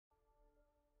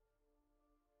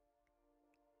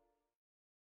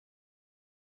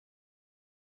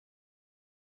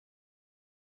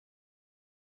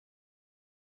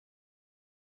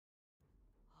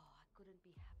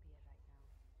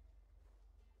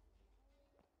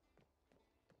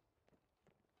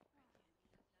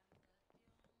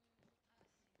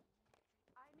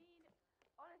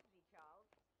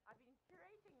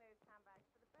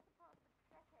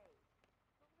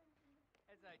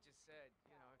As I just said, you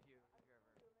know, if you ever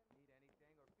need anything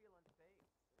or feel unsafe.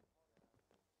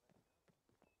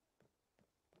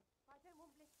 I don't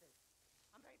want blisters.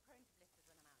 I'm very prone to blisters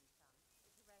when I'm out in the sun. It's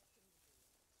a rare skin disease.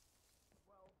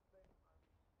 Well, then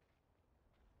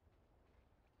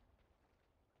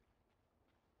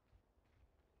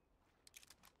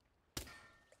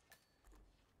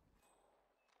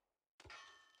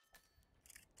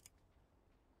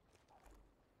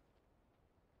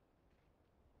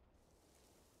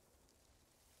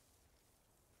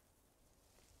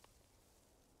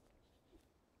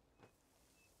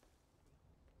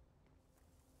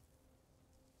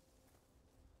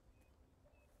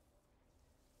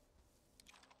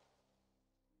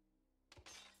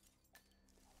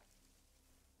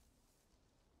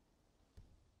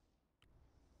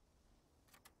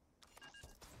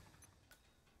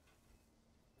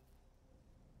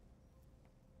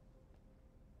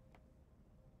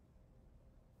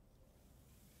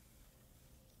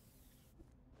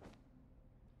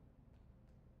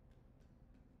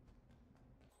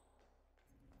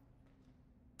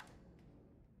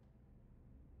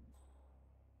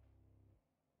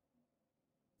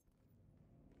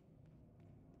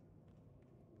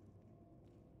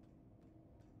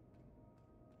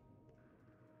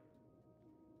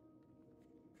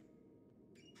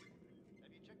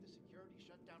Have you checked the security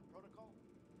shutdown protocol?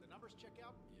 The numbers check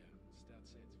out? Yeah,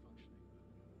 stats say it's functioning, but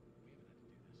we haven't had to do this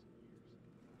in years.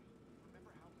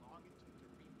 Remember how long it took to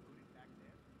reboot it back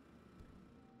then?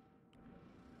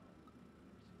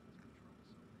 Mercedes control so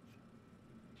much.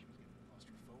 I think she was getting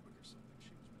claustrophobic or something.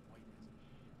 She was white as a sheet.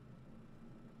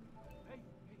 Hey, hey!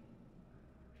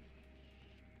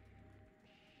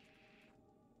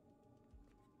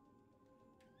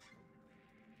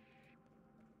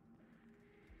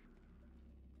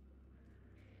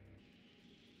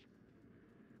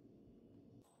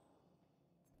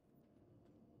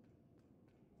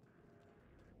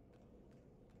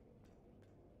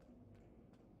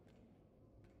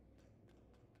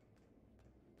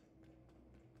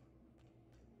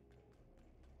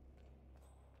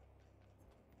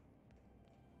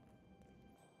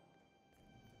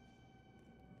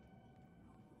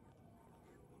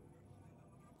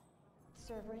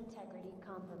 Server integrity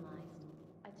compromised.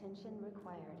 Attention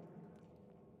required.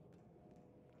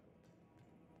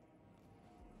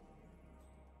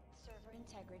 Server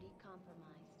integrity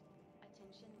compromised.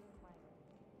 Attention required.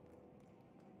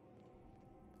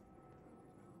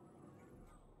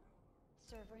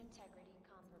 Server integrity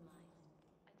compromised.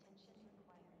 Attention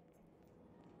required.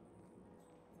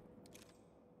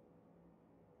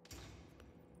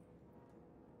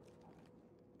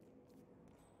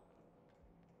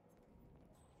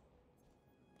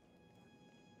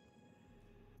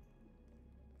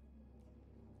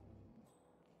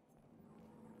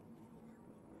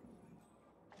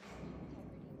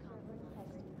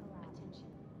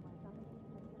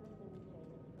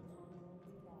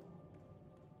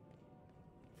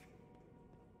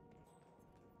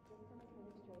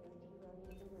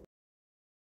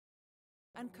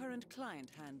 And current client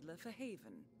handler for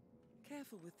Haven.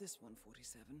 Careful with this one,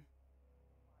 47.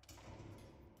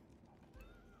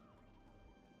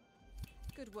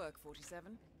 Good work,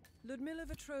 47. Ludmila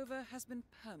Vetrova has been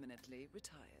permanently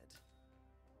retired.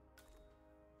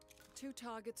 2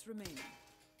 targets remaining.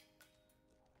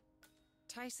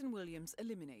 Tyson Williams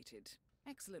eliminated.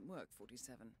 Excellent work,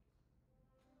 47.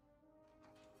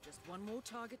 Just 1 more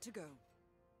target to go.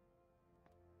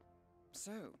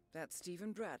 So, that's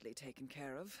Stephen Bradley taken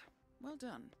care of. Well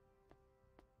done.